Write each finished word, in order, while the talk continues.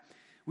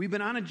We've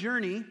been on a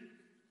journey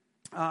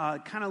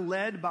kind of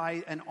led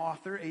by an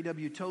author,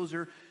 A.W.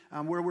 Tozer,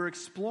 where we're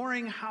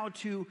exploring how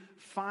to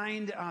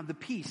find the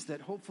peace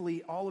that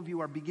hopefully all of you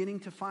are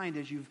beginning to find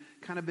as you've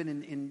kind of been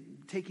in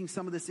taking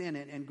some of this in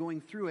and going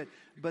through it.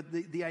 But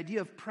the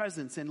idea of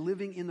presence and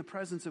living in the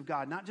presence of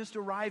God, not just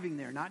arriving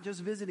there, not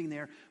just visiting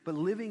there, but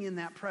living in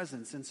that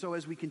presence. And so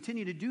as we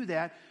continue to do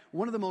that,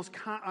 one of the most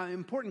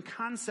important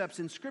concepts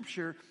in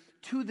Scripture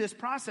to this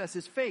process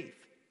is faith.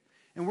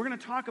 And we're going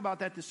to talk about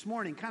that this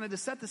morning. Kind of to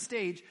set the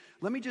stage,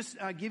 let me just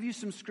give you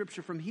some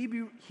scripture from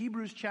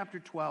Hebrews chapter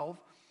 12,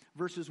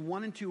 verses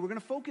 1 and 2. We're going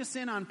to focus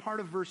in on part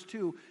of verse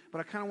 2,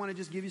 but I kind of want to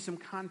just give you some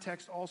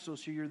context also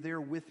so you're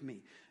there with me.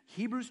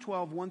 Hebrews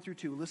 12, 1 through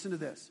 2. Listen to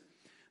this.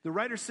 The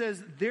writer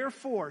says,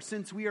 "Therefore,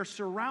 since we are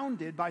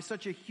surrounded by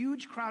such a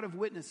huge crowd of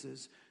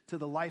witnesses to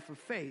the life of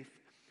faith,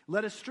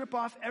 let us strip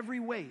off every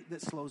weight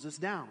that slows us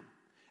down,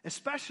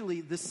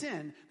 especially the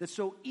sin that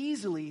so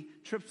easily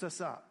trips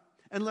us up.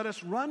 And let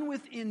us run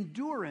with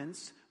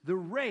endurance the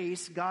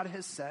race God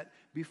has set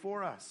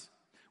before us.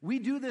 We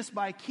do this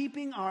by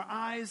keeping our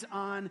eyes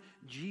on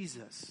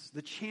Jesus,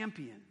 the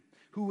champion,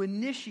 who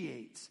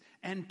initiates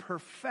and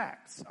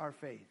perfects our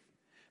faith.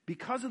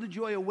 Because of the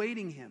joy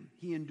awaiting him,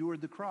 he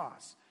endured the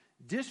cross,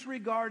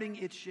 disregarding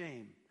its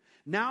shame.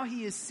 Now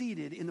he is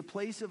seated in the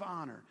place of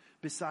honor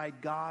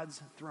beside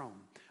God's throne."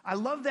 I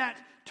love that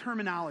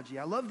terminology.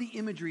 I love the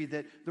imagery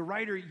that the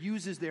writer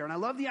uses there. And I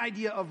love the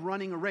idea of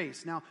running a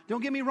race. Now,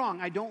 don't get me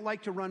wrong. I don't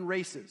like to run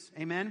races.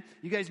 Amen?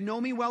 You guys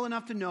know me well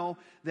enough to know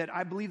that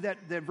I believe that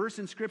verse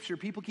in Scripture,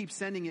 people keep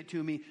sending it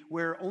to me,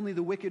 where only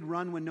the wicked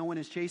run when no one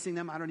is chasing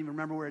them. I don't even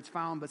remember where it's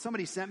found, but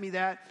somebody sent me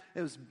that.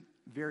 It was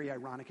very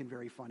ironic and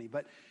very funny.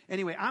 But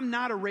anyway, I'm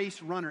not a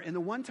race runner. And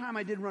the one time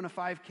I did run a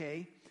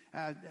 5K,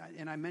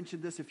 and I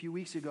mentioned this a few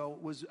weeks ago,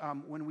 was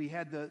when we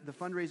had the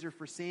fundraiser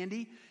for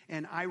Sandy,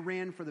 and I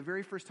ran for the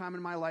very first time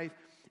in my life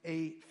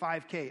a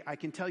 5K. I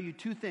can tell you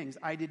two things.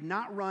 I did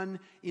not run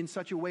in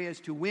such a way as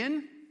to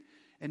win,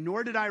 and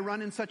nor did I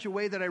run in such a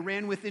way that I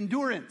ran with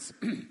endurance,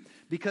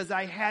 because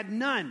I had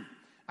none.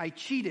 I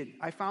cheated.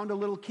 I found a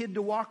little kid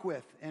to walk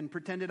with and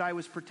pretended I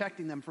was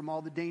protecting them from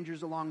all the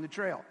dangers along the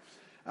trail.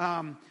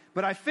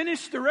 But I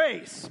finished the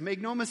race. Make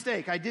no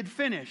mistake, I did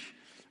finish,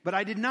 but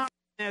I did not,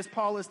 as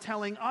Paul is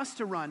telling us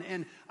to run.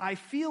 And I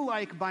feel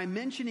like by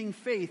mentioning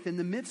faith in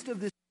the midst of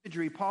this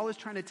imagery, Paul is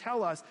trying to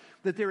tell us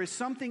that there is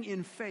something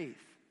in faith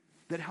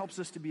that helps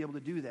us to be able to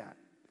do that.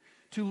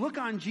 To look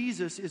on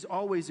Jesus is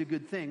always a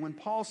good thing. When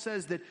Paul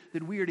says that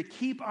we are to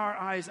keep our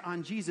eyes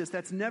on Jesus,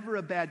 that's never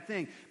a bad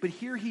thing. But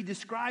here he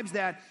describes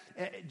that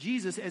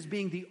Jesus as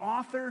being the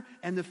author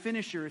and the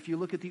finisher, if you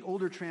look at the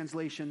older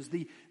translations,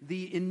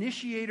 the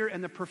initiator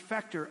and the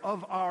perfecter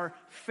of our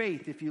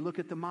faith, if you look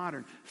at the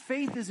modern.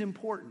 Faith is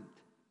important.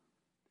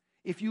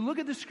 If you look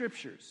at the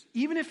Scriptures,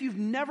 even if you've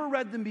never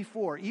read them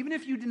before, even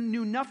if you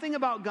knew nothing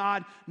about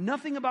God,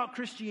 nothing about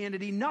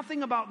Christianity,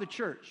 nothing about the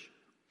church,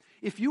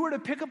 if you were to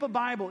pick up a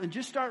Bible and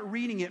just start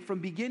reading it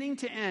from beginning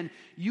to end,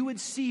 you would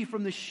see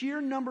from the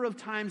sheer number of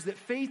times that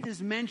faith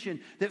is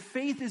mentioned, that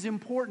faith is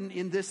important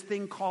in this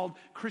thing called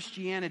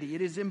Christianity.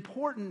 It is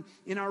important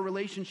in our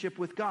relationship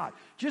with God.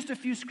 Just a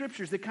few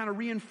scriptures that kind of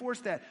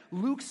reinforce that.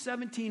 Luke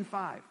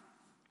 17:5.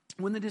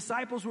 When the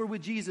disciples were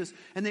with Jesus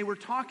and they were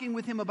talking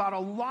with him about a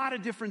lot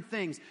of different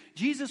things,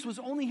 Jesus was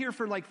only here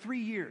for like 3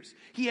 years.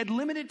 He had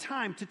limited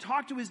time to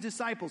talk to his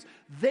disciples.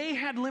 They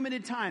had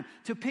limited time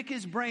to pick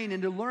his brain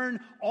and to learn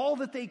all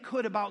that they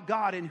could about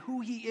God and who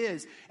he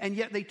is. And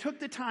yet they took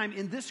the time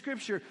in this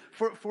scripture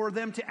for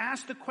them to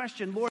ask the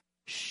question, Lord,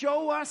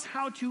 show us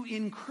how to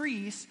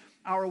increase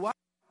our what?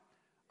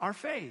 Our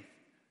faith.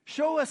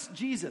 Show us,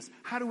 Jesus,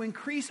 how to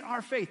increase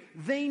our faith.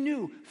 They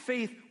knew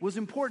faith was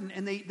important,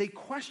 and they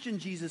questioned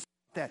Jesus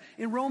about that.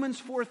 In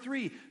Romans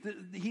 4:3,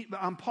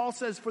 Paul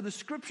says, "For the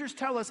Scriptures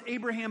tell us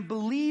Abraham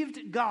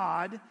believed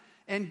God,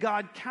 and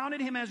God counted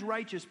him as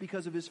righteous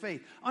because of his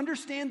faith."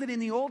 Understand that in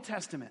the Old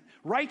Testament,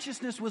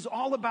 righteousness was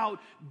all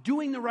about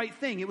doing the right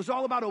thing. It was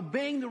all about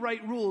obeying the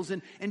right rules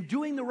and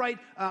doing the right,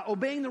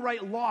 obeying the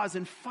right laws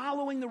and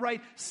following the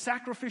right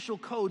sacrificial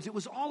codes. It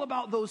was all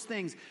about those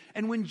things.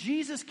 And when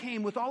Jesus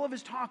came with all of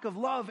his talk of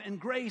love and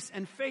grace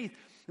and faith,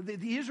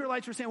 the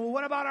Israelites were saying, well,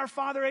 what about our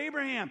father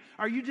Abraham?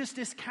 Are you just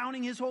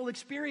discounting his whole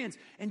experience?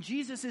 And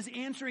Jesus is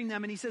answering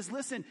them, and he says,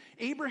 listen,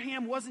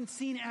 Abraham wasn't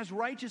seen as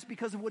righteous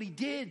because of what he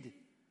did.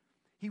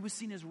 He was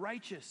seen as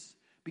righteous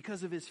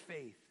because of his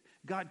faith.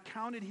 God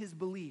counted his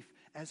belief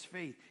as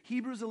faith.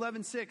 Hebrews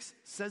 11:6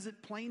 says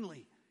it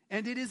plainly.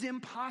 And it is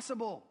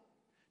impossible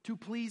to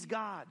please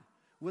God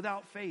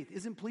without faith.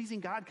 Isn't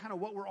pleasing God kind of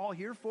what we're all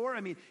here for?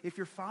 I mean, if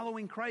you're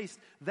following Christ,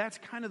 that's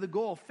kind of the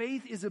goal.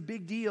 Faith is a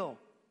big deal.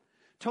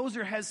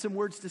 Tozer has some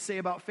words to say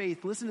about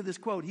faith. Listen to this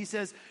quote. He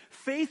says,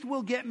 "Faith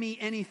will get me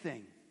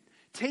anything,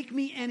 take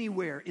me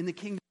anywhere in the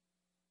kingdom.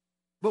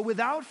 But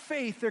without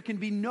faith, there can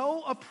be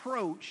no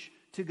approach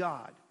to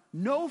God,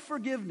 no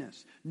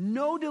forgiveness,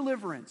 no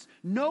deliverance,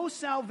 no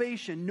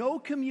salvation, no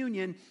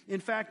communion,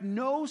 in fact,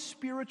 no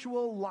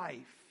spiritual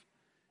life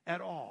at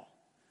all.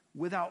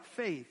 Without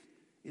faith,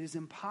 it is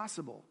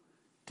impossible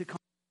to come."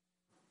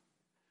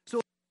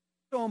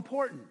 So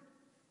important.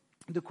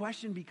 The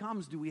question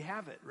becomes, do we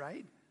have it,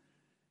 right?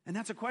 And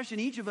that's a question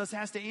each of us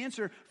has to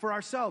answer for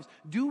ourselves.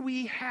 Do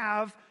we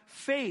have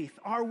faith?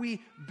 Are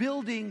we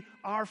building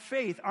our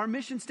faith? Our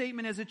mission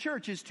statement as a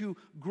church is to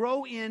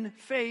grow in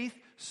faith,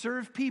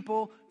 serve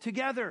people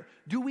together.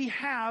 Do we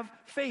have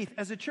faith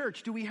as a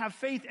church? Do we have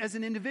faith as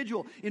an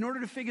individual? In order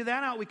to figure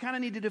that out, we kind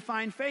of need to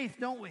define faith,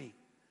 don't we?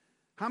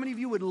 How many of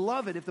you would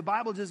love it if the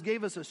Bible just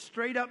gave us a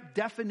straight up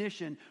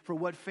definition for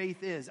what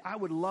faith is? I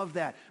would love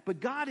that. But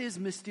God is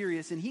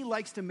mysterious and He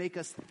likes to make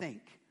us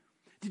think.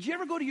 Did you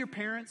ever go to your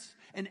parents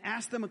and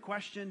ask them a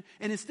question,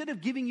 and instead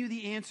of giving you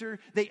the answer,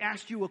 they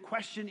asked you a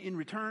question in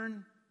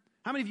return?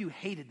 How many of you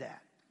hated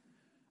that?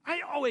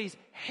 I always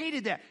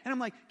hated that. And I'm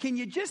like, can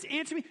you just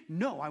answer me?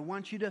 No, I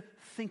want you to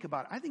think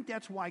about it. I think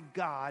that's why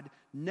God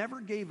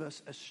never gave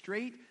us a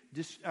straight,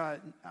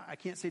 I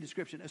can't say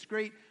description, a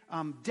straight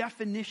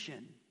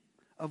definition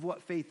of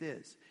what faith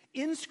is.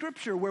 In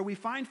Scripture, where we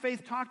find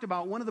faith talked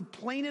about, one of the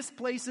plainest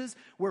places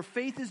where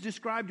faith is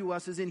described to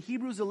us is in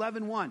Hebrews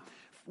 11:1,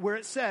 where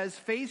it says,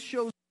 faith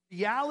shows the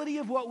reality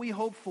of what we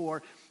hope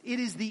for. It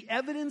is the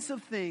evidence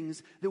of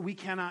things that we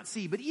cannot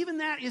see. But even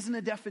that isn't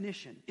a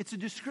definition. It's a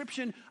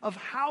description of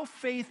how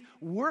faith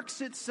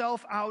works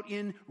itself out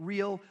in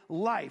real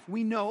life.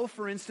 We know,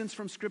 for instance,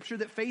 from Scripture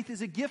that faith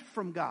is a gift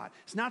from God.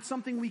 It's not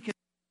something we can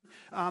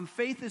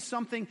faith is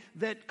something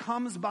that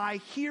comes by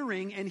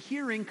hearing, and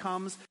hearing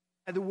comes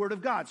by the Word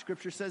of God.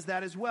 Scripture says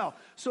that as well.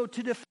 So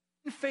to define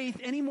faith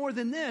any more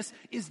than this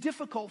is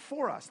difficult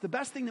for us. The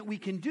best thing that we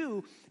can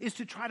do is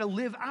to try to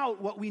live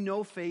out what we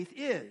know faith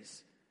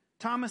is.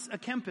 Thomas à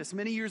Kempis,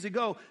 many years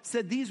ago,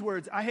 said these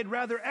words, "I had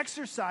rather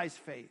exercise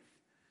faith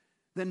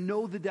than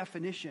know the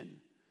definition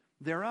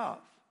thereof."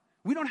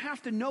 We don't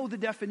have to know the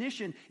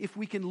definition if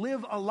we can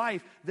live a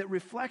life that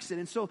reflects it.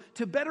 And so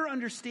to better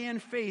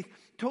understand faith,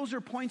 Tozer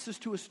points us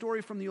to a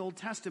story from the Old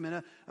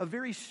Testament, a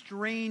very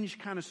strange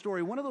kind of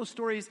story. One of those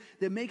stories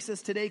that makes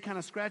us today kind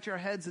of scratch our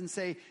heads and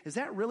say, is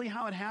that really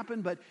how it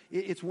happened? But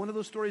it's one of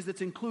those stories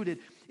that's included.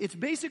 It's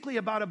basically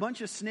about a bunch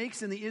of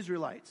snakes and the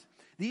Israelites.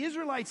 The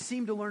Israelites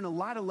seem to learn a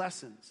lot of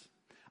lessons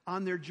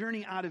on their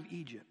journey out of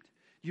Egypt.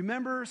 You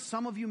remember,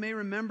 some of you may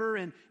remember,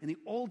 in the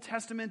Old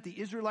Testament, the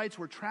Israelites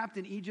were trapped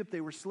in Egypt.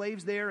 They were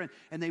slaves there,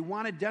 and they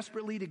wanted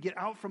desperately to get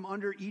out from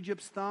under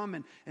Egypt's thumb.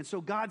 And so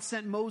God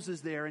sent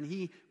Moses there, and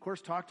he, of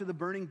course, talked to the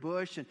burning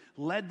bush and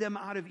led them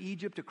out of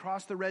Egypt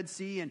across the Red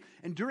Sea.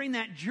 And during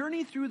that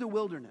journey through the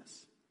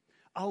wilderness,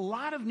 a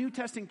lot of New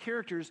Testament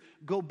characters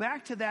go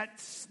back to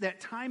that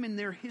time in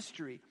their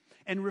history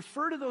and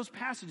refer to those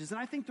passages.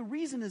 And I think the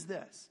reason is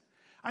this.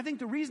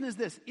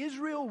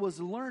 Israel was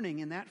learning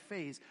in that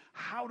phase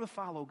how to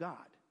follow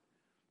God,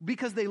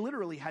 because they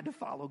literally had to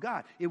follow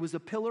God. It was a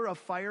pillar of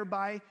fire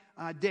by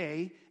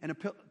day and a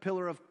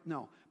pillar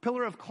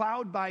of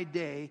cloud by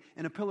day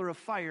and a pillar of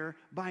fire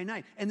by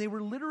night. And they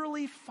were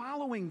literally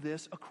following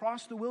this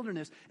across the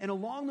wilderness. And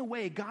along the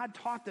way, God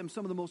taught them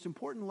some of the most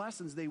important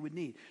lessons they would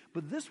need.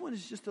 But this one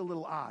is just a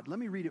little odd. Let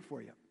me read it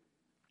for you.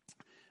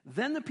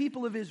 Then the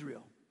people of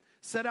Israel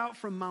set out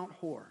from Mount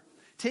Hor,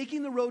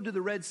 taking the road to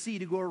the Red Sea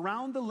to go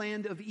around the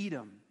land of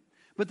Edom.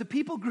 But the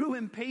people grew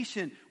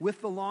impatient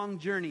with the long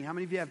journey. How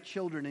many of you have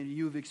children and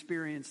you've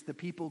experienced the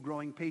people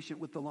growing patient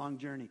with the long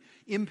journey?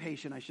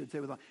 Impatient, I should say.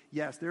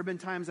 Yes, there have been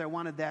times I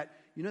wanted that,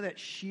 that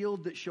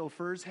shield that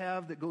chauffeurs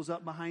have that goes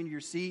up behind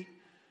your seat?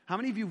 How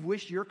many of you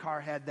wish your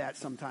car had that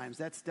sometimes?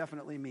 That's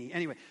definitely me.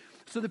 Anyway,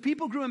 so the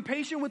people grew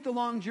impatient with the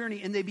long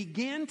journey, and they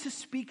began to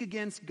speak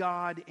against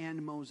God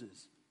and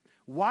Moses.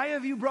 "Why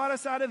have you brought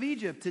us out of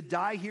Egypt? To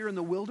die here in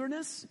the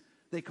wilderness?"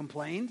 They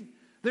complained.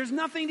 "There's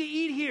nothing to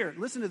eat here."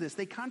 Listen to this.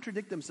 They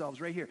contradict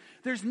themselves right here.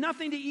 "There's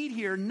nothing to eat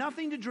here,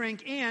 nothing to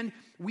drink, and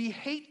we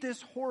hate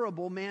this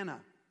horrible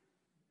manna."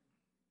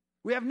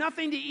 We have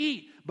nothing to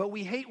eat, but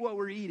we hate what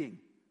we're eating.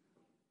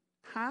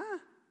 Huh?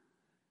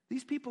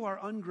 These people are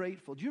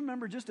ungrateful. Do you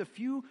remember just a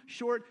few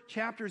short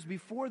chapters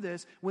before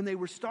this, when they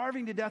were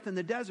starving to death in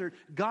the desert,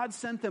 God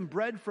sent them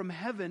bread from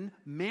heaven,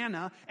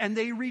 manna, and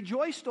they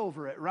rejoiced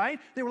over it, right?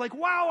 They were like,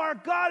 wow, our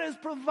God has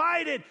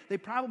provided. They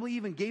probably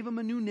even gave him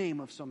a new name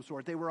of some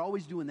sort. They were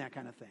always doing that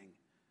kind of thing.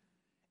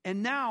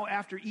 And now,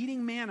 after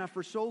eating manna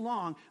for so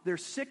long, they're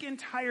sick and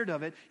tired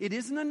of it. It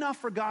isn't enough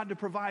for God to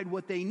provide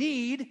what they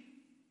need.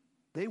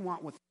 They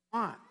want what they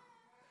want.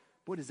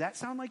 Boy, does that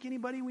sound like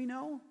anybody we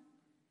know?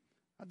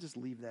 I'll just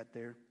leave that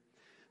there.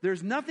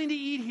 "There's nothing to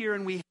eat here,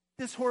 and we hate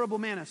this horrible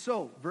manna."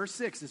 So, verse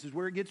 6, this is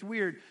where it gets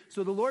weird.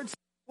 "So the Lord sent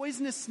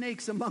poisonous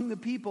snakes among the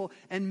people,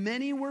 and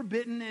many were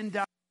bitten and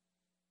died."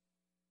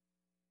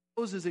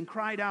 Moses and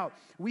cried out,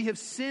 "We have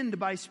sinned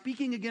by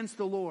speaking against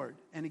the Lord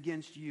and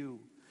against you.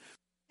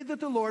 Pray that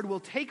the Lord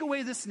will take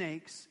away the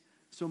snakes."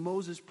 So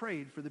Moses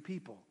prayed for the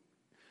people.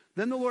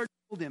 Then the Lord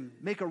told him,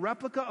 "Make a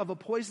replica of a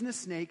poisonous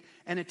snake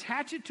and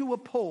attach it to a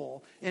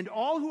pole, and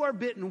all who are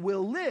bitten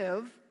will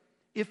live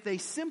if they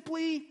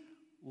simply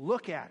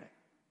look at it."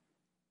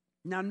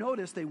 Now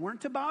notice, they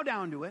weren't to bow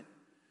down to it.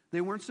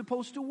 They weren't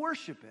supposed to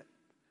worship it.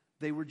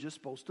 They were just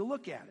supposed to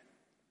look at it.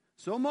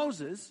 So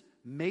Moses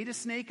made a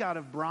snake out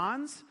of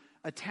bronze,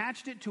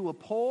 attached it to a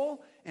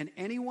pole, and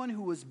anyone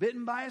who was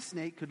bitten by a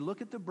snake could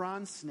look at the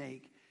bronze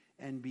snake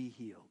and be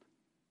healed.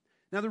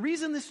 Now, the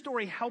reason this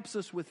story helps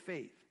us with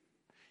faith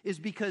is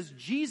because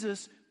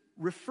Jesus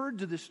referred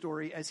to this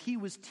story as he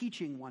was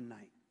teaching one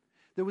night.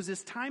 There was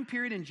this time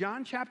period in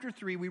John chapter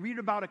 3, we read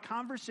about a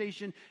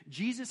conversation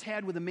Jesus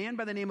had with a man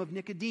by the name of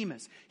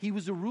Nicodemus. He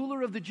was a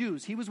ruler of the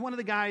Jews. He was one of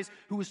the guys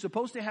who was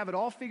supposed to have it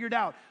all figured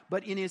out,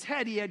 but in his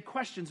head he had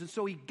questions. And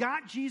so he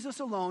got Jesus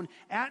alone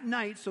at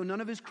night so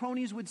none of his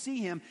cronies would see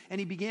him, and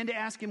he began to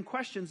ask him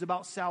questions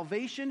about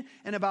salvation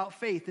and about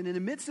faith. And in the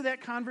midst of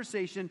that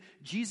conversation,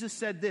 Jesus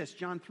said this,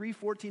 John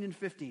 3:14 and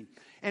 15.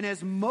 And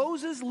as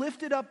Moses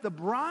lifted up the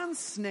bronze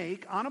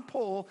snake on a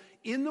pole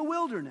in the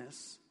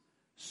wilderness,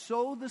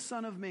 so the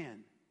Son of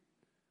Man.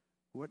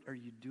 What are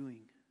you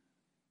doing?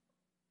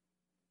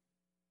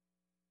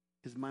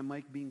 Is my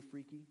mic being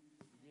freaky?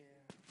 Yeah.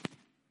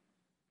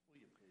 Will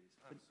you please?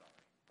 I'm sorry.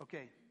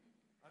 Okay.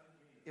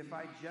 If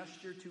I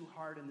gesture too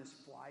hard and this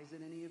flies at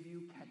any of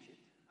you, catch it.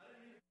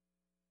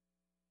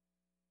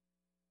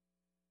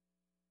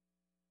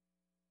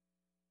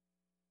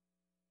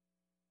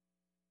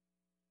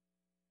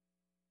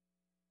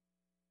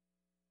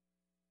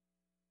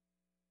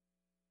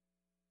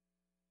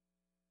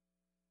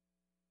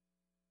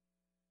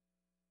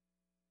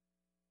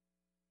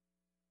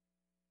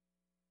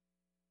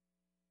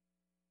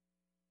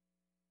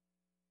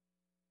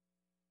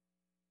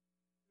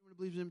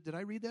 Did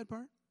I read that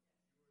part?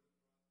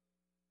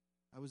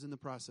 I was in the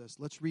process.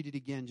 Let's read it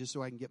again just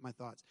so I can get my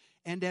thoughts.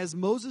 And as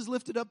Moses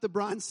lifted up the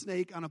bronze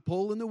snake on a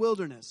pole in the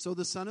wilderness, so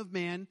the Son of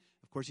Man,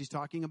 of course he's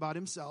talking about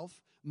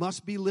himself,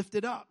 must be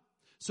lifted up,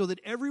 so that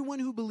everyone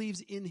who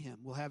believes in him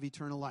will have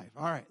eternal life.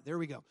 All right, there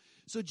we go.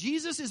 So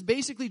Jesus is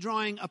basically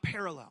drawing a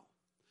parallel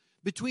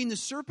between the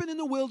serpent in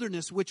the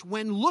wilderness, which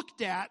when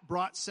looked at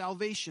brought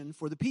salvation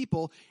for the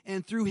people,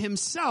 and through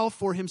himself,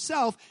 for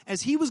himself,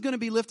 as he was going to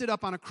be lifted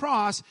up on a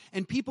cross,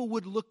 and people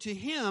would look to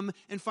him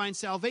and find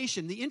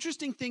salvation. The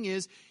interesting thing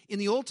is, in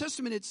the Old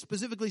Testament it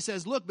specifically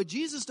says look, but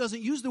Jesus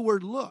doesn't use the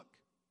word look.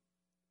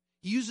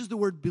 He uses the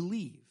word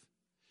believe.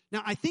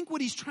 Now, I think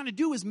what he's trying to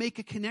do is make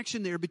a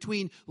connection there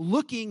between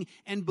looking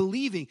and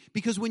believing.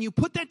 Because when you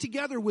put that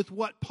together with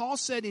what Paul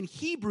said in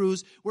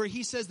Hebrews, where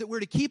he says that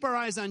we're to keep our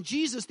eyes on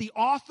Jesus, the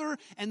author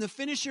and the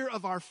finisher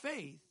of our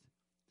faith,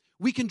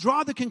 we can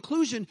draw the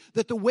conclusion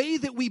that the way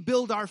that we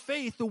build our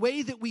faith, the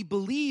way that we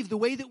believe, the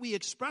way that we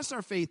express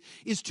our faith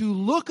is to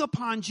look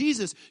upon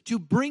Jesus, to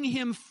bring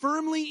him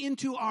firmly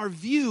into our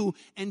view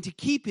and to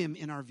keep him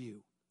in our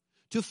view,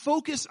 to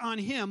focus on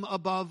him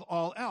above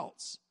all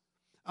else.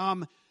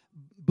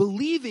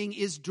 Believing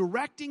is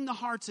directing the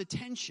heart's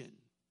attention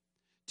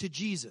to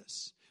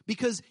Jesus.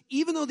 Because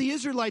even though the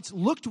Israelites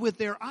looked with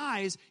their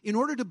eyes, in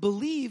order to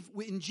believe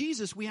in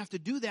Jesus, we have to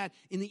do that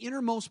in the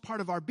innermost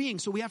part of our being.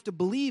 So we have to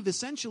believe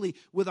essentially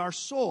with our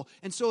soul.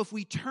 And so if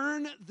we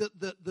turn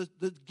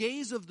the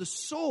gaze of the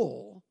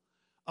soul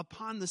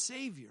upon the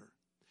Savior,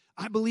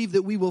 I believe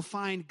that we will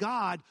find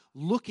God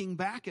looking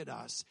back at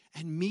us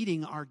and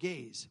meeting our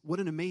gaze. What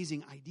an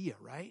amazing idea,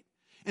 right?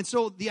 And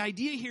so the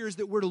idea here is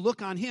that we're to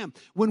look on him.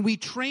 When we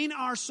train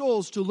our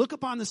souls to look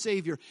upon the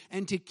Savior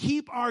and to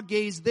keep our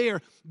gaze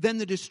there, then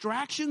the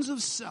distractions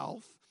of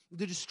self,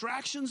 the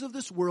distractions of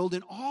this world,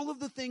 and all of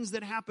the things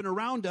that happen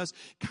around us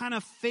kind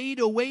of fade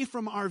away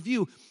from our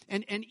view.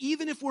 And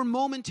even if we're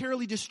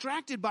momentarily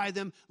distracted by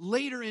them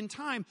later in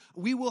time,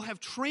 we will have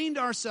trained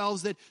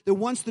ourselves that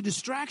once the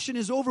distraction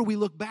is over, we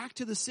look back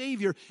to the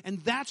Savior,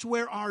 and that's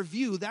where our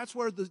view, that's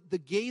where the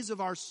gaze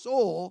of our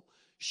soul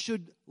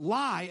should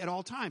lie at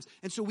all times.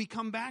 And so we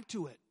come back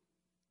to it.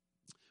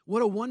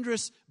 What a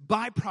wondrous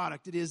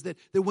byproduct it is that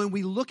when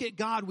we look at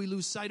God, we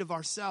lose sight of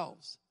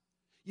ourselves.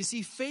 You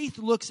see, faith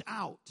looks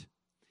out.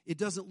 It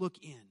doesn't look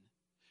in.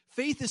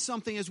 Faith is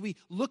something, as we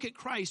look at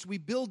Christ, we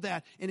build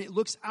that and it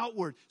looks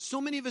outward. So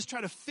many of us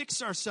try to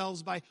fix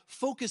ourselves by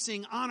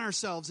focusing on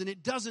ourselves, and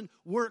it doesn't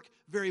work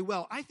very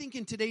well. I think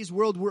in today's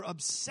world, we're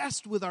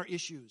obsessed with our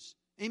issues.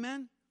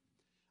 Amen?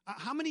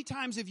 How many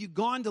times have you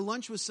gone to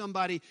lunch with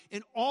somebody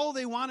and all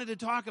they wanted to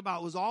talk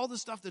about was all the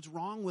stuff that's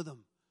wrong with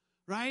them,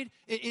 right?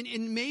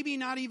 And maybe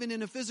not even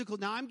in a physical.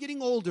 Now, I'm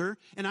getting older,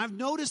 and I've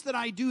noticed that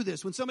I do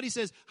this. When somebody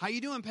says, how you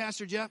doing,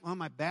 Pastor Jeff? Oh,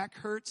 my back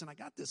hurts, and I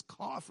got this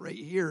cough right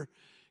here.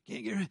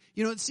 Can't get,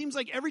 it seems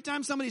like every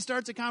time somebody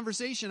starts a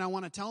conversation, I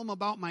want to tell them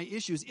about my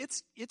issues.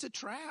 It's a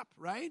trap,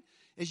 right?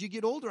 As you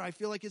get older, I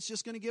feel like it's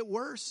just going to get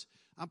worse.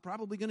 I'm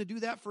probably going to do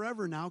that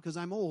forever now because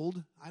I'm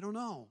old. I don't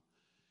know.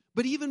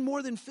 But even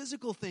more than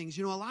physical things,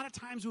 a lot of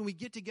times when we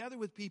get together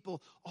with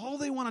people, all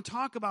they want to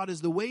talk about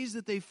is the ways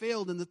that they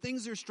failed and the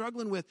things they're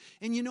struggling with.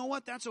 And you know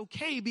what? That's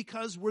okay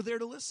because we're there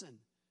to listen.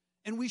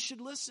 And we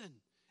should listen.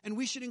 And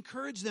we should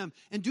encourage them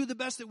and do the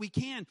best that we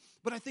can.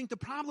 But I think the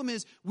problem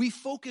is we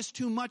focus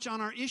too much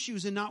on our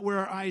issues and not where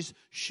our eyes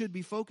should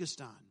be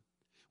focused on.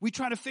 We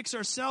try to fix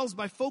ourselves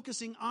by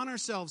focusing on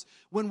ourselves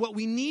when what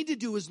we need to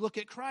do is look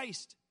at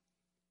Christ.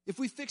 If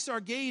we fix our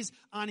gaze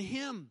on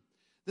him,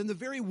 then the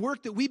very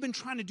work that we've been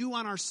trying to do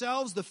on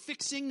ourselves, the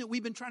fixing that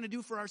we've been trying to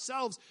do for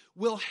ourselves,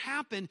 will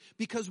happen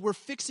because we're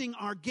fixing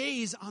our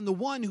gaze on the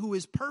one who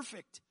is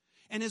perfect.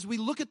 And as we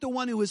look at the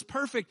one who is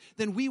perfect,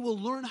 then we will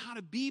learn how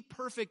to be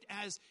perfect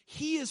as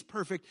he is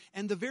perfect.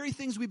 And the very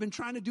things we've been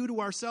trying to do to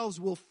ourselves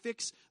will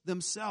fix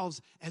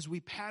themselves as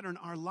we pattern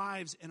our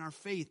lives and our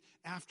faith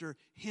after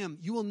him.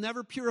 You will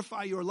never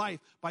purify your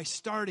life by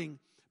staring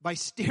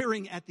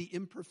at the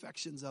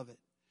imperfections of it.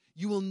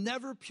 You will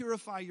never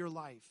purify your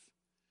life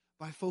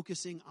by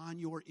focusing on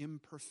your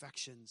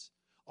imperfections.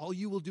 All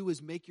you will do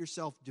is make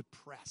yourself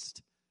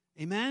depressed.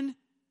 Amen?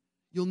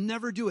 You'll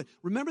never do it.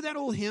 Remember that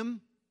old hymn?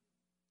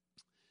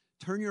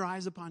 Turn your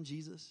eyes upon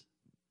Jesus.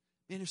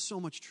 Man, there's so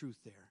much truth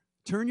there.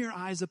 Turn your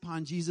eyes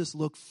upon Jesus.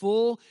 Look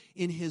full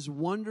in his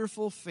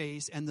wonderful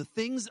face, and the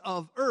things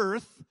of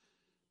earth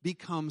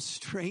become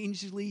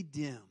strangely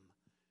dim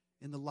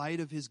in the light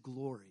of his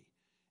glory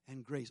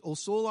and grace. O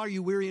soul, are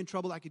you weary and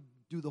troubled? I could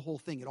do the whole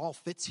thing. It all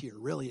fits here.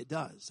 Really, it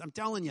does. I'm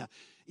telling you,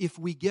 if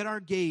we get our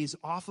gaze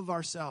off of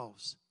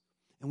ourselves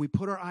and we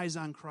put our eyes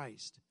on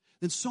Christ,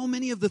 then so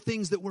many of the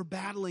things that we're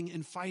battling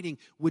and fighting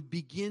would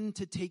begin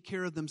to take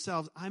care of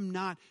themselves. I'm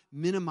not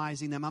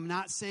minimizing them. I'm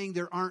not saying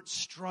there aren't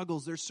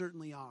struggles. There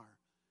certainly are.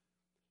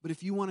 But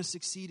if you want to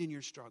succeed in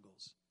your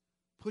struggles,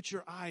 put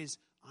your eyes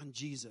on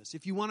Jesus.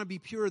 If you want to be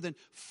pure, then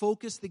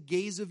focus the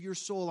gaze of your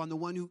soul on the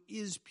one who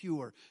is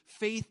pure.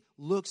 Faith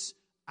looks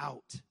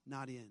out,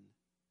 not in.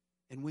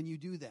 And when you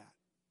do that,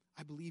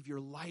 I believe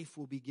your life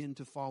will begin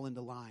to fall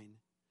into line.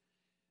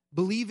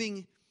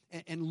 Believing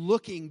and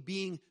looking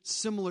being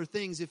similar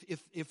things.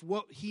 If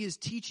what he is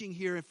teaching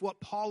here, if what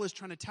Paul is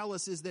trying to tell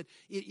us is that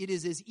it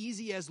is as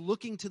easy as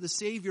looking to the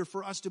Savior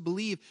for us to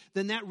believe,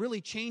 then that really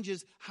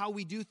changes how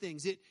we do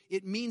things.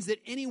 It means that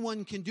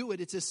anyone can do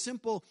it. It's as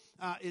simple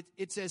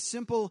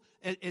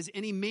as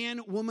any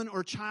man, woman,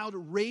 or child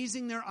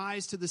raising their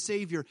eyes to the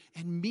Savior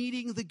and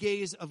meeting the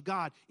gaze of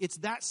God. It's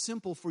that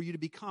simple for you to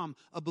become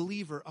a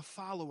believer, a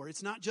follower.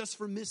 It's not just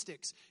for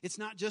mystics. It's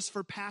not just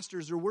for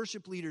pastors or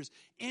worship leaders.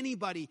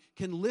 Anybody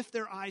can lift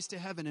their eyes to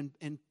heaven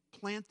and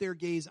plant their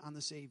gaze on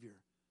the Savior,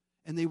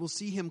 and they will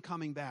see him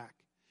coming back.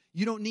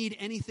 You don't need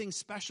anything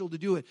special to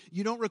do it.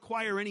 You don't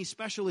require any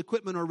special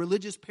equipment or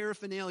religious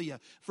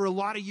paraphernalia. For a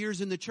lot of years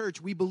in the church,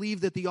 we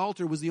believed that the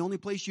altar was the only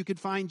place you could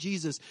find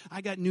Jesus.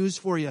 I got news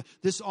for you.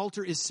 This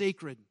altar is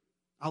sacred.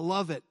 I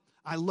love it.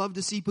 I love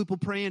to see people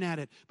praying at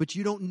it, but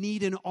you don't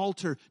need an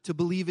altar to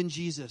believe in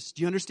Jesus.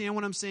 Do you understand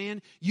what I'm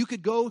saying? You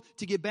could go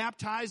to get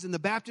baptized and the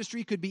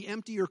baptistry could be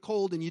empty or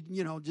cold and you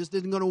just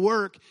isn't going to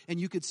work, and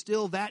you could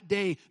still that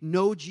day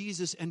know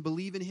Jesus and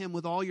believe in him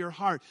with all your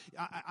heart.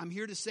 I'm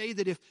here to say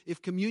that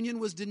if communion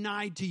was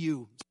denied to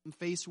you, some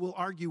face will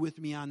argue with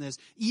me on this.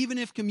 Even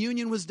if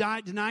communion was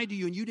denied to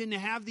you and you didn't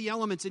have the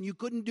elements and you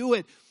couldn't do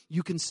it,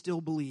 you can still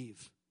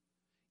believe.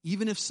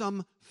 Even if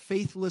some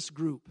faithless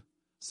group,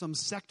 some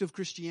sect of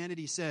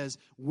Christianity says,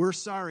 we're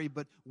sorry,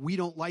 but we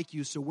don't like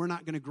you, so we're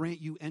not going to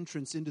grant you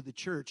entrance into the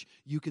church,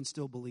 you can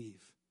still believe.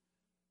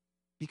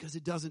 Because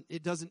it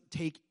doesn't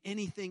take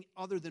anything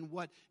other than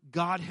what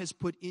God has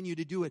put in you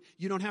to do it.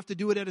 You don't have to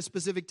do it at a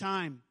specific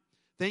time.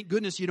 Thank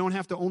goodness you don't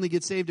have to only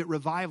get saved at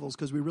revivals,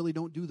 because we really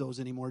don't do those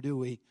anymore, do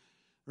we?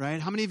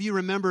 Right? How many of you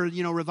remember,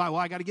 revival? Well,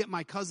 I got to get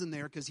my cousin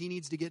there because he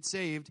needs to get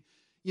saved.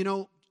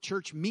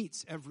 Church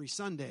meets every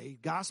Sunday.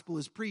 Gospel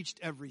is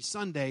preached every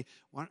Sunday.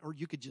 Or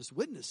you could just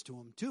witness to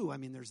them too. I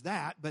mean, there's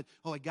that. But,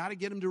 I got to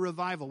get them to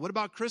revival. What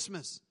about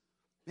Christmas?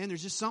 Man,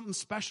 there's just something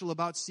special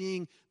about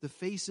seeing the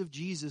face of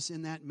Jesus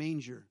in that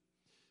manger.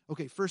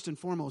 Okay, first and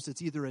foremost,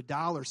 it's either a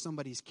doll or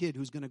somebody's kid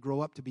who's going to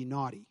grow up to be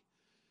naughty.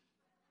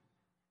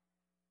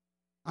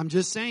 I'm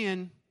just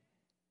saying,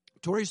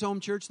 Torrey's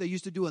Home Church, they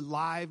used to do a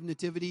live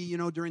nativity,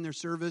 during their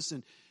service.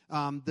 And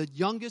the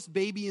youngest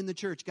baby in the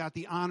church got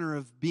the honor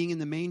of being in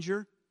the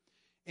manger.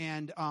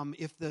 And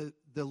if the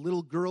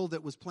little girl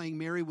that was playing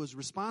Mary was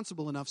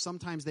responsible enough,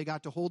 sometimes they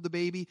got to hold the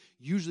baby.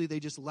 Usually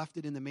they just left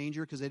it in the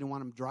manger because they didn't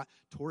want him dry.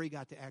 Tori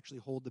got to actually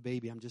hold the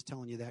baby. I'm just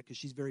telling you that because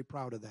she's very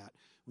proud of that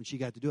when she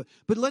got to do it.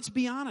 But let's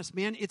be honest,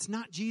 man, it's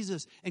not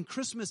Jesus. And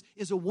Christmas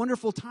is a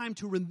wonderful time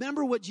to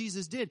remember what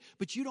Jesus did.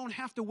 But you don't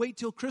have to wait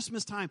till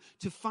Christmas time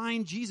to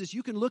find Jesus.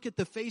 You can look at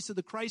the face of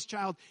the Christ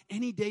child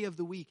any day of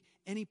the week,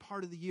 any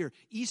part of the year.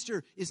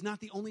 Easter is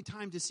not the only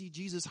time to see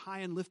Jesus high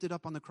and lifted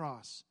up on the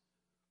cross.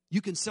 You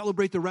can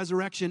celebrate the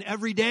resurrection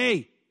every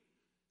day.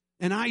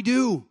 And I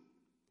do.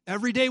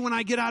 Every day when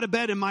I get out of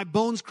bed and my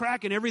bones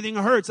crack and everything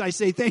hurts, I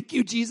say, thank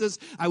you, Jesus,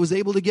 I was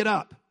able to get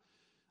up.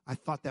 I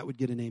thought that would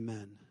get an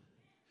amen.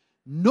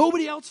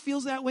 Nobody else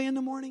feels that way in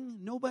the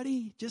morning?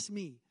 Nobody? Just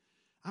me.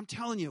 I'm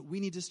telling you, we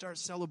need to start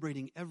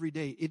celebrating every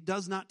day. It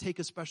does not take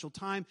a special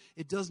time.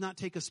 It does not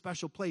take a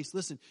special place.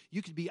 Listen,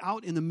 you could be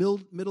out in the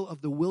middle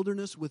of the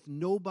wilderness with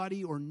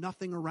nobody or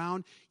nothing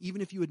around,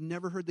 even if you had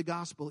never heard the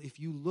gospel.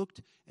 If you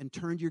looked and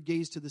turned your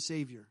gaze to the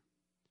Savior,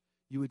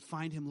 you would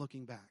find him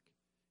looking back,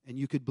 and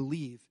you could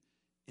believe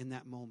in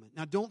that moment.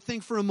 Now, don't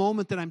think for a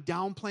moment that I'm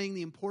downplaying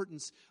the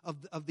importance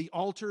of the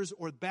altars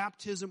or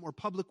baptism or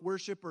public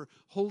worship or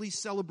holy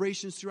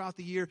celebrations throughout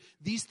the year.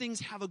 These things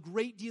have a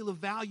great deal of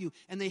value,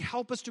 and they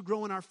help us to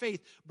grow in our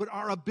faith. But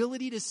our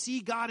ability to see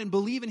God and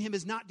believe in Him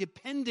is not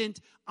dependent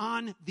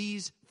on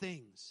these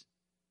things.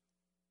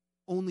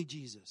 Only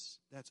Jesus.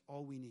 That's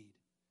all we need.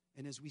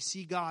 And as we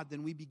see God,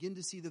 then we begin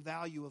to see the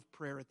value of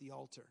prayer at the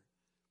altar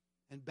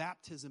and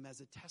baptism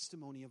as a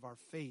testimony of our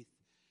faith,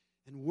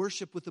 and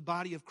worship with the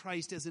body of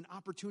Christ as an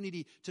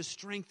opportunity to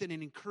strengthen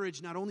and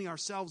encourage not only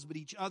ourselves but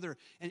each other.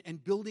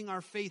 And building our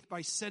faith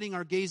by setting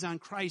our gaze on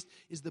Christ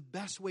is the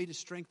best way to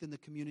strengthen the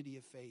community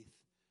of faith.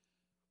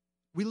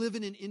 We live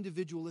in an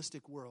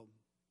individualistic world.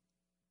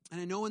 And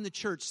I know in the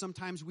church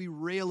sometimes we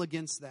rail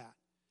against that.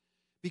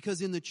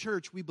 Because in the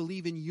church, we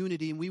believe in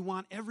unity, and we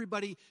want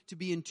everybody to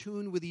be in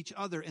tune with each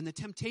other. And the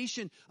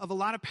temptation of a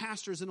lot of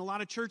pastors and a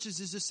lot of churches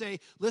is to say,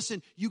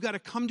 listen, you got to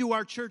come to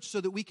our church so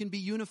that we can be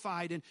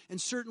unified. And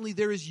certainly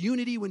there is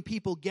unity when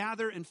people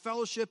gather and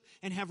fellowship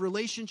and have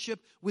relationship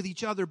with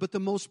each other. But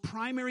the most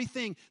primary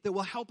thing that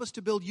will help us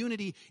to build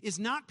unity is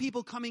not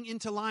people coming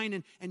into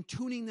line and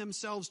tuning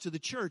themselves to the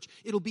church.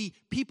 It'll be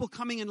people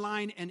coming in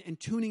line and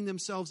tuning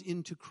themselves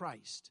into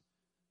Christ.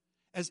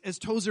 As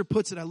Tozer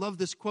puts it, I love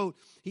this quote.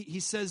 He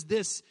says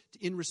this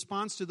in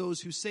response to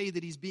those who say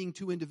that he's being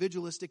too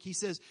individualistic. He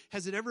says,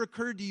 has it ever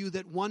occurred to you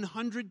that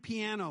 100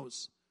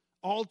 pianos,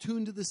 all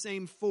tuned to the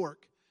same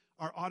fork,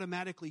 are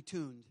automatically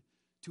tuned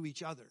to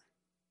each other?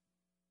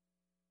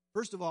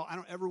 First of all, I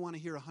don't ever want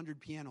to hear 100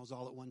 pianos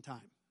all at one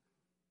time.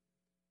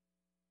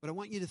 But I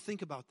want you to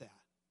think about that.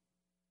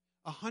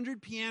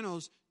 100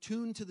 pianos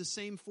tuned to the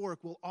same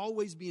fork will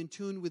always be in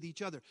tune with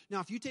each other. Now,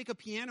 if you take a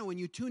piano and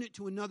you tune it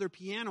to another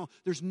piano,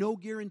 there's no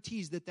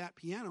guarantees that that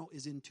piano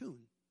is in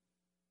tune.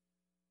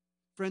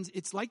 Friends,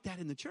 it's like that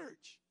in the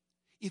church.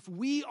 If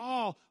we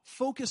all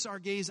focus our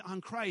gaze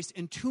on Christ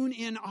and tune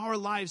in our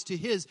lives to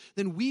His,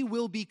 then we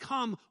will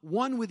become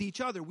one with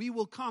each other. We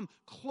will come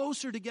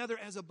closer together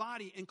as a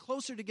body and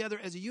closer together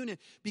as a unit,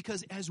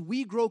 because as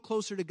we grow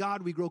closer to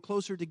God, we grow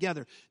closer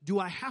together. Do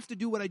I have to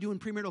do what I do in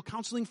premarital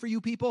counseling for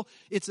you people?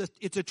 It's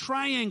a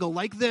triangle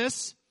like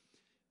this: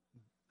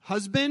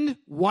 husband,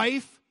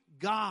 wife,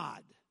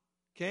 God.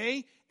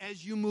 Okay?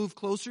 As you move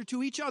closer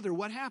to each other,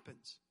 what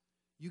happens?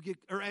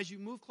 As you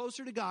move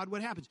closer to God,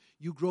 what happens?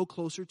 You grow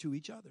closer to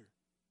each other.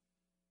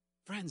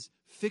 Friends,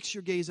 fix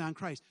your gaze on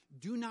Christ.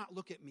 Do not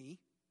look at me,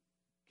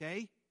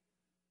 okay?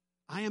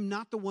 I am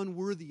not the one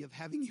worthy of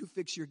having you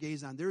fix your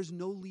gaze on. There is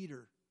no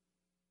leader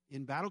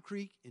in Battle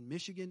Creek, in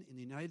Michigan, in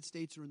the United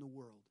States, or in the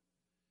world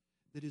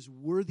that is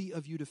worthy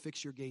of you to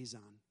fix your gaze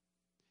on.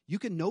 You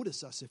can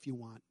notice us if you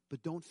want,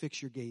 but don't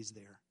fix your gaze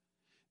there,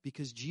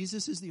 because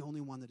Jesus is the only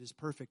one that is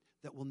perfect,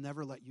 that will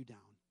never let you down.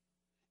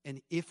 And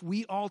if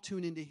we all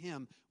tune into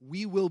Him,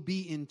 we will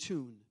be in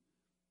tune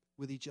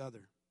with each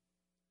other.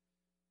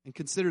 And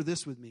consider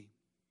this with me.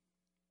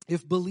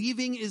 If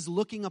believing is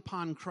looking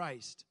upon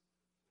Christ,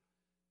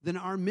 then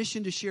our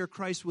mission to share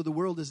Christ with the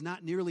world is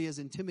not nearly as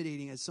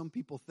intimidating as some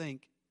people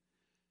think.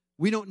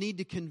 We don't need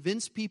to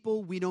convince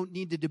people. We don't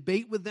need to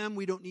debate with them.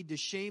 We don't need to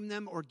shame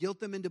them or guilt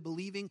them into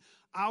believing.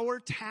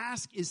 Our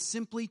task is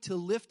simply to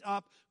lift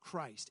up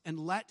Christ and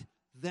let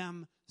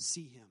them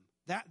see Him.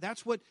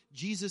 That's what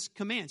Jesus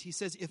commands. He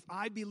says, if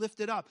I be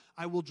lifted up,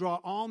 I will draw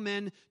all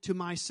men to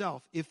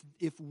myself.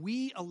 If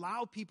we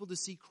allow people to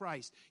see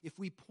Christ, if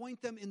we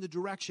point them in the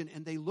direction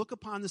and they look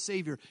upon the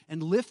Savior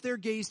and lift their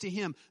gaze to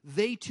Him,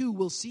 they too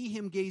will see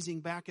Him gazing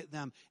back at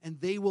them, and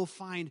they will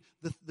find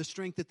the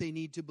strength that they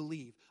need to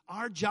believe.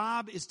 Our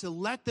job is to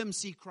let them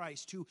see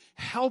Christ, to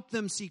help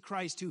them see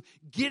Christ, to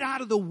get out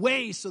of the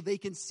way so they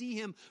can see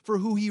Him for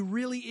who He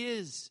really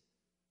is.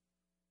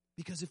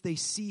 Because if they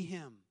see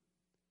Him,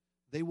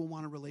 they will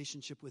want a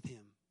relationship with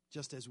Him,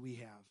 just as we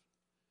have.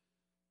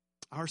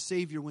 Our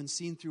Savior, when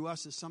seen through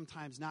us, is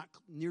sometimes not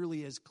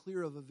nearly as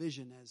clear of a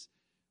vision as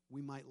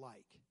we might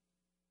like.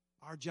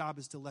 Our job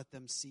is to let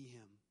them see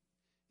Him.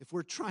 If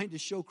we're trying to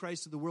show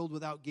Christ to the world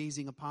without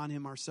gazing upon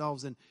Him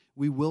ourselves, then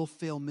we will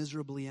fail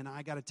miserably. And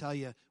I got to tell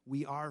you,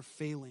 we are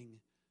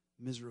failing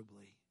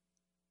miserably.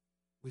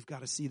 We've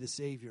got to see the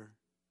Savior.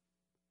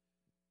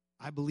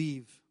 I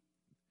believe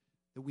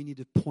that we need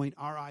to point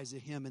our eyes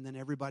at Him, and then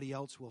everybody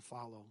else will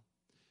follow.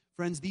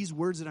 Friends, these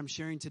words that I'm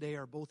sharing today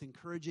are both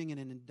encouraging and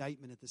an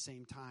indictment at the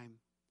same time.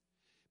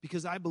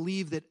 Because I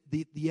believe that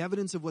the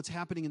evidence of what's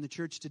happening in the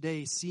church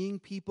today, seeing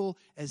people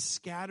as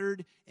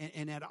scattered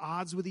and at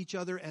odds with each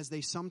other as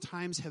they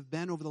sometimes have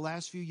been over the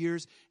last few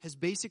years, has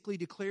basically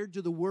declared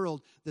to the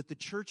world that the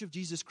Church of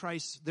Jesus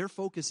Christ, their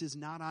focus is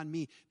not on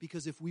me.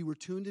 Because if we were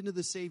tuned into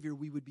the Savior,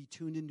 we would be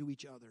tuned into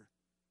each other.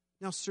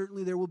 Now,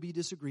 certainly there will be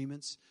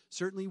disagreements.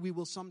 Certainly we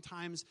will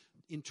sometimes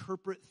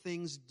interpret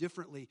things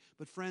differently.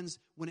 But friends,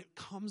 when it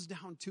comes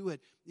down to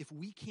it, if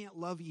we can't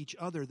love each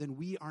other, then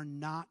we are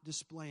not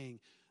displaying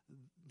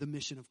the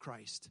mission of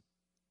Christ.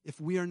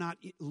 If we are not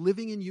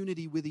living in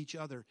unity with each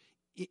other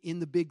in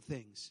the big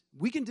things.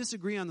 We can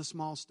disagree on the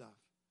small stuff.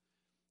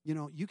 You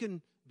know, you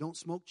can don't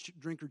smoke,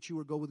 drink, or chew,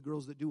 or go with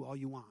girls that do all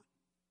you want.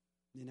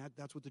 And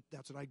that's what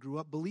I grew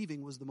up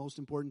believing was the most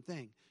important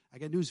thing. I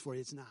got news for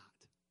you, it's not.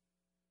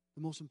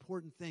 The most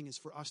important thing is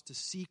for us to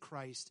see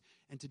Christ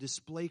and to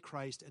display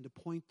Christ and to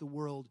point the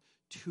world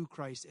to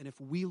Christ. And if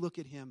we look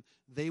at him,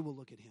 they will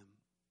look at him.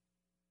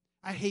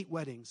 I hate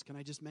weddings. Can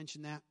I just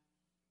mention that?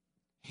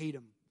 Hate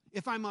them.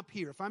 If I'm up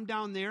here, if I'm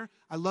down there,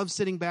 I love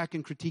sitting back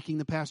and critiquing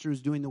the pastor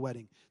who's doing the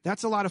wedding.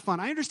 That's a lot of fun.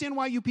 I understand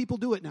why you people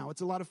do it now.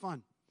 It's a lot of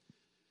fun.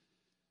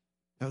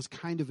 That was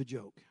kind of a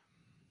joke.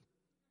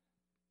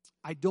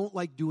 I don't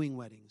like doing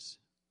weddings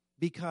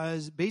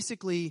because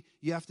basically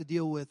you have to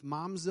deal with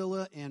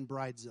Momzilla and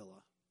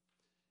Bridezilla.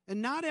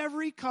 And not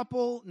every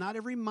couple, not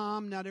every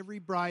mom, not every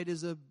bride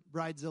is a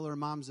Bridezilla or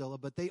Momzilla,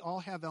 but they all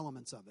have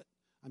elements of it.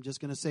 I'm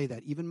just going to say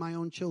that. Even my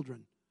own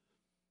children,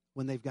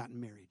 when they've gotten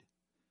married.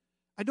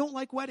 I don't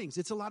like weddings.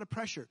 It's a lot of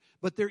pressure.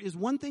 But there is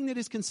one thing that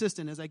is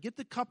consistent. As I get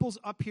the couples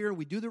up here,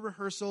 we do the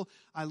rehearsal,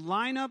 I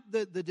line up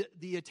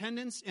the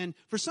attendance, and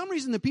for some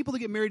reason, the people that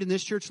get married in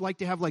this church like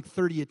to have like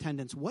 30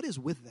 attendants. What is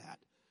with that?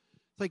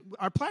 It's like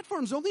our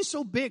platform's only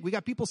so big. We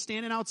got people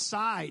standing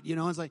outside, you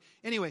know. It's like,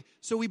 anyway,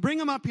 so we bring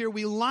them up here,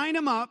 we line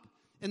them up,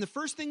 and the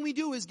first thing we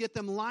do is get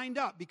them lined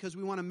up because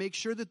we want to make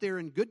sure that they're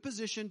in good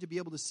position to be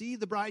able to see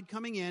the bride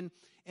coming in.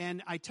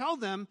 And I tell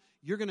them,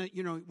 you're going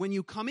to, when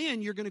you come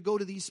in, you're going to go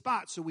to these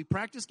spots. So we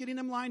practice getting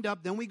them lined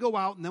up, then we go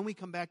out, and then we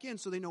come back in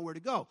so they know where to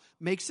go.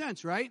 Makes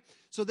sense, right?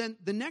 So then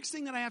the next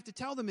thing that I have to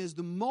tell them is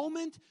the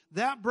moment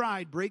that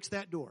bride breaks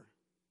that door,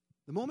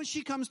 the moment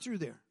she comes through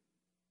there,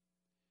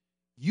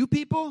 you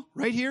people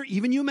right here,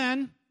 even you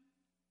men,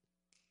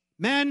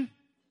 yeah,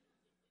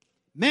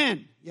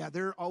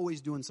 they're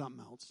always doing something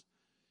else.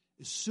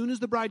 As soon as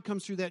the bride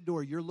comes through that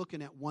door, you're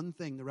looking at one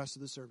thing the rest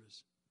of the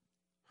service.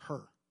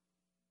 Her.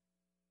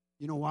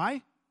 You know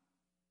why?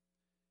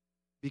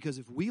 Because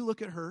if we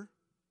look at her,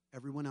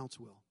 everyone else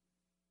will.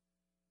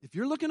 If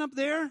you're looking up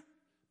there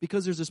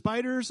because there's a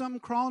spider or something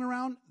crawling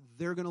around,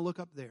 they're going to look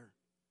up there.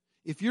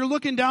 If you're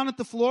looking down at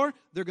the floor,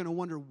 they're going to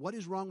wonder what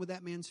is wrong with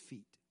that man's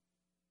feet.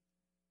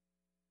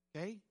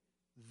 Okay?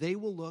 They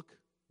will look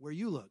where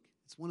you look.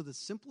 It's one of the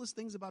simplest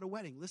things about a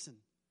wedding. Listen,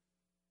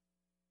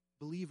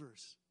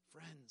 believers,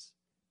 friends,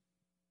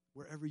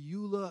 wherever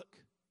you look,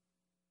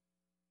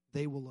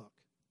 they will look.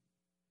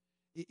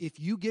 If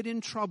you get in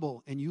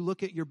trouble and you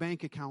look at your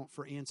bank account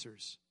for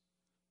answers,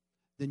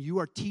 then you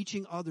are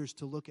teaching others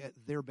to look at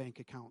their bank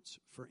accounts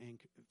for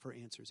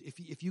answers.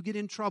 If you get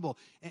in trouble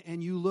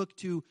and you look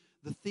to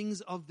the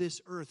things of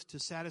this earth to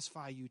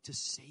satisfy you, to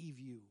save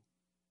you,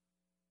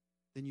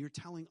 then you're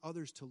telling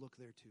others to look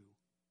there too.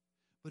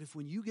 But if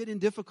when you get in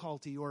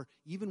difficulty or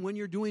even when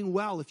you're doing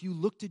well, if you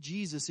look to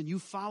Jesus and you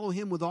follow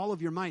him with all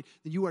of your might,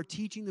 then you are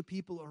teaching the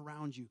people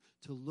around you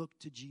to look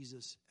to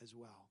Jesus as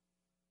well.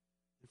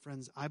 And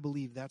friends, I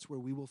believe that's where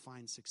we will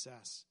find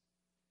success,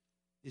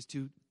 is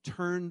to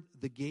turn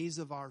the gaze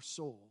of our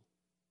soul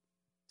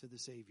to the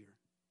Savior.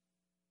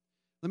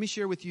 Let me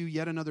share with you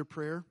yet another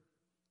prayer.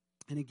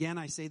 And again,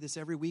 I say this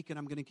every week, and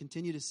I'm going to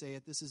continue to say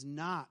it. This is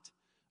not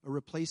a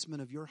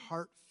replacement of your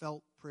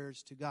heartfelt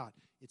prayers to God.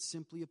 It's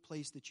simply a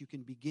place that you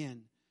can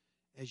begin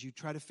as you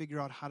try to figure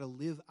out how to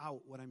live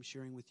out what I'm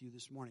sharing with you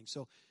this morning.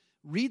 So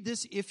read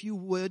this, if you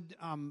would,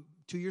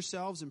 to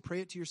yourselves, and pray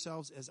it to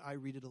yourselves as I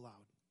read it aloud.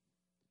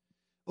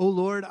 O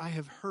Lord, I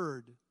have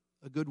heard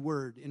a good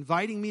word,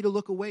 inviting me to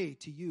look away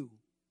to you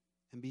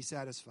and be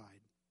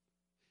satisfied.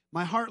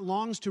 My heart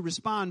longs to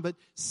respond, but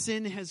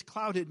sin has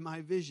clouded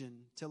my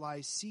vision till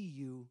I see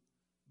you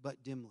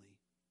but dimly.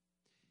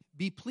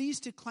 Be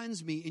pleased to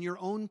cleanse me in your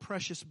own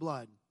precious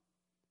blood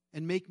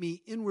and make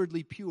me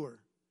inwardly pure,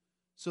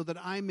 so that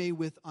I may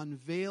with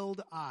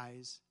unveiled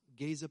eyes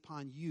gaze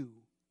upon you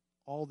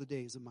all the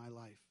days of my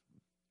life.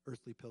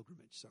 Earthly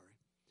pilgrimage, sorry.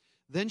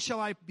 Then shall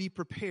I be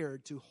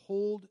prepared to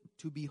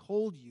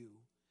behold you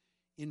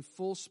in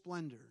full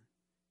splendor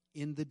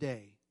in the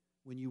day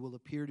when you will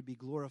appear to be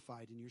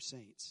glorified in your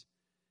saints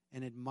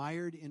and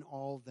admired in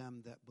all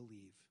them that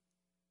believe.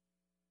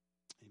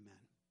 Amen.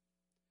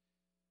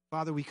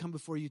 Father, we come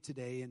before you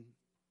today, and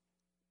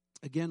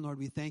again, Lord,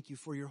 we thank you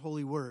for your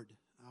holy word,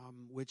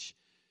 which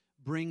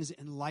brings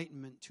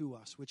enlightenment to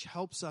us, which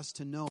helps us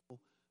to know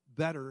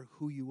better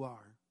who you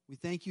are. We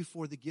thank you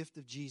for the gift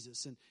of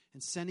Jesus and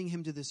sending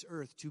him to this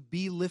earth to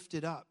be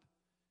lifted up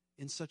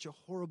in such a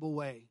horrible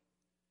way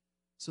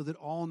so that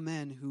all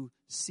men who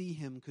see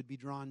him could be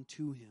drawn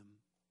to him.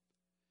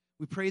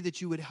 We pray that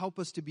you would help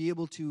us to be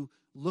able to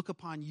look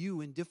upon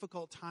you in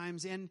difficult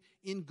times and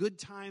in good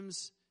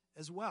times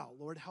as well.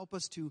 Lord, help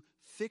us to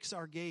fix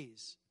our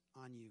gaze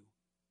on you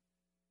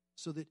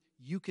so that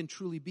you can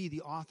truly be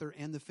the author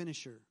and the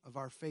finisher of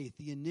our faith,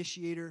 the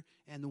initiator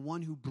and the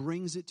one who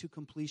brings it to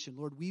completion.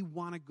 Lord, we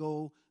want to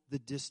go the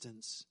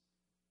distance.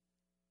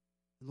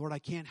 And Lord, I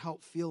can't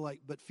help feel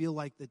like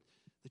that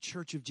the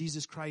Church of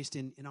Jesus Christ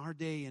in our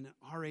day and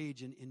our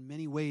age and in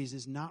many ways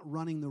is not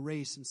running the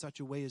race in such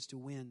a way as to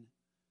win.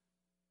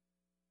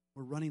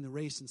 We're running the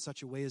race in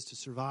such a way as to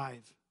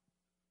survive.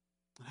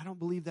 And I don't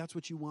believe that's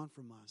what you want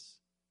from us.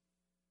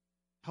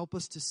 Help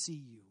us to see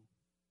you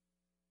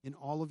in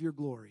all of your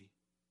glory.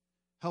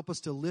 Help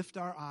us to lift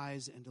our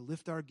eyes and to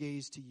lift our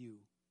gaze to you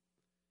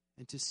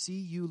and to see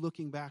you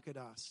looking back at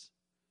us,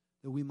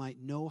 that we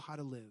might know how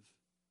to live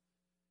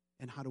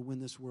and how to win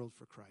this world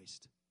for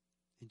Christ.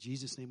 In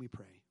Jesus' name we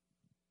pray.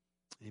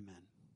 Amen.